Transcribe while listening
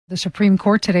The Supreme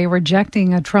Court today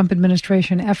rejecting a Trump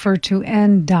administration effort to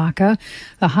end DACA.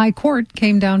 The High Court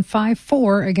came down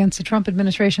 5-4 against the Trump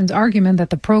administration's argument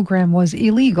that the program was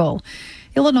illegal.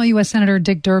 Illinois U.S. Senator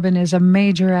Dick Durbin is a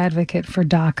major advocate for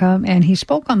DACA, and he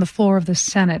spoke on the floor of the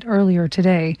Senate earlier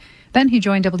today. Then he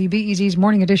joined WBEZ's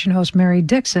Morning Edition host Mary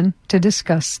Dixon to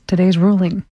discuss today's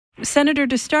ruling. Senator,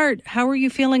 to start, how are you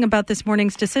feeling about this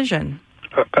morning's decision?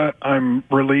 I'm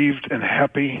relieved and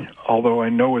happy, although I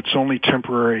know it's only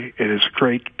temporary. It is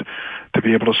great to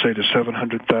be able to say to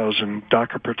 700,000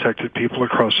 DACA-protected people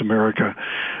across America,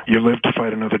 you live to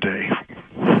fight another day.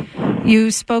 You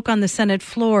spoke on the Senate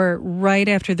floor right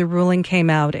after the ruling came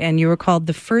out, and you recalled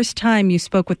the first time you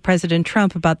spoke with President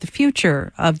Trump about the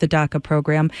future of the DACA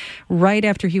program right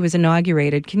after he was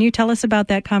inaugurated. Can you tell us about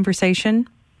that conversation?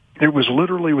 It was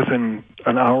literally within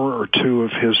an hour or two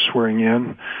of his swearing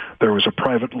in. There was a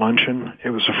private luncheon.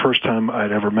 It was the first time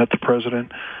I'd ever met the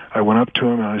president. I went up to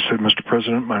him and I said, "Mr.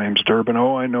 President, my name's Durbin."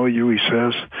 "Oh, I know you," he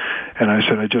says. And I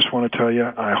said, "I just want to tell you,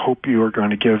 I hope you are going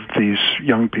to give these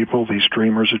young people, these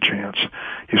dreamers, a chance.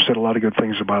 You've said a lot of good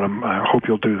things about them. I hope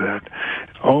you'll do that."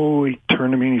 Oh, he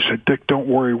turned to me and he said, "Dick, don't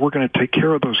worry. We're going to take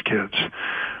care of those kids."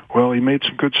 Well, he made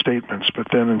some good statements, but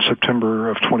then in September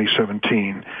of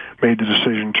 2017, made the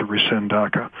decision to rescind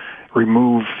DACA,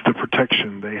 remove the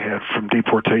protection they had from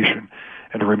deportation,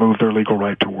 and to remove their legal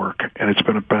right to work. And it's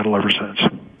been a battle ever since.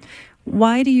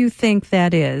 Why do you think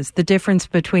that is, the difference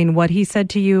between what he said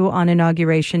to you on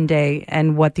Inauguration Day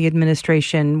and what the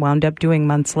administration wound up doing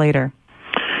months later?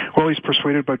 Well, he's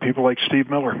persuaded by people like Steve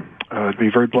Miller. To be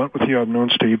very blunt with you, I've known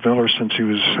Steve Miller since he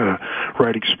was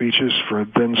writing speeches for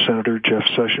then-Senator Jeff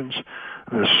Sessions.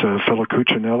 This fellow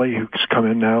Cuccinelli, who's come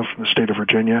in now from the state of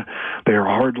Virginia, they are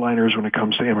hardliners when it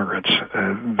comes to immigrants.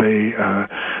 They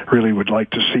really would like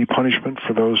to see punishment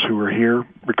for those who are here,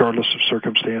 regardless of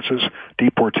circumstances,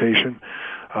 deportation.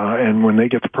 And when they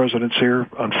get the president's ear,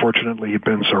 unfortunately, he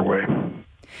bends their way.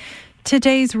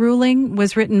 Today's ruling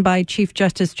was written by Chief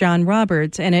Justice John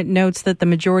Roberts, and it notes that the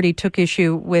majority took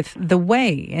issue with the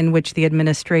way in which the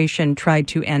administration tried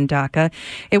to end DACA.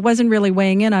 It wasn't really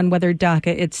weighing in on whether DACA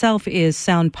itself is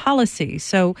sound policy.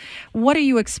 So what are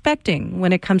you expecting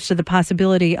when it comes to the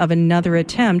possibility of another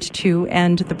attempt to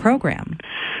end the program?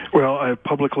 Well, I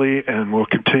publicly and will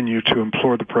continue to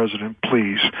implore the president,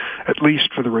 please, at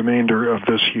least for the remainder of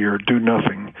this year, do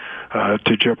nothing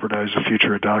to jeopardize the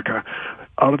future of DACA.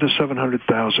 Out of the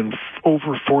 700,000,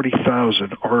 over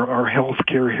 40,000 are our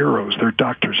healthcare heroes. They're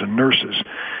doctors and nurses,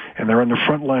 and they're on the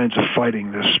front lines of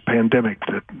fighting this pandemic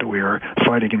that we are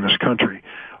fighting in this country.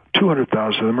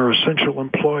 200,000 of them are essential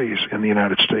employees in the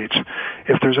United States.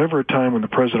 If there's ever a time when the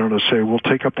president will say, we'll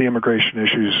take up the immigration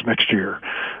issues next year,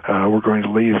 we're going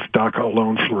to leave DACA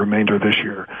alone for the remainder of this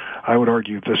year, I would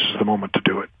argue this is the moment to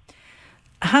do it.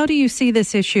 How do you see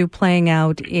this issue playing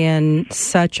out in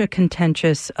such a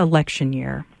contentious election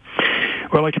year?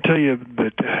 Well, I can tell you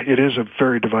that it is a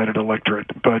very divided electorate,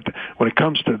 but when it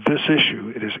comes to this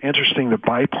issue, it is interesting the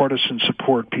bipartisan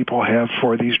support people have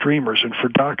for these dreamers and for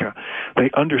DACA.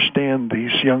 They understand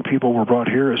these young people were brought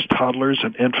here as toddlers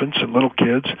and infants and little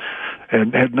kids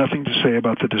and had nothing to say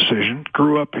about the decision,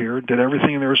 grew up here, did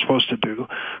everything they were supposed to do,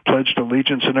 pledged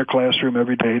allegiance in their classroom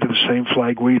every day to the same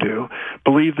flag we do,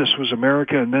 believed this was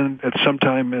America, and then at some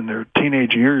time in their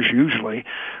teenage years, usually,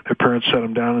 their parents sat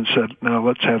them down and said, "No,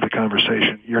 let's have the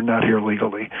conversation. You're not here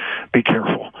legally. Be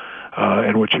careful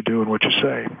in what you do and what you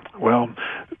say." Well,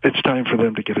 it's time for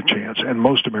them to get a chance, and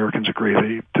most Americans agree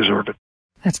they deserve it.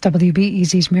 That's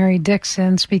WBEZ's Mary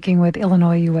Dixon speaking with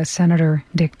Illinois U.S. Senator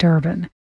Dick Durbin.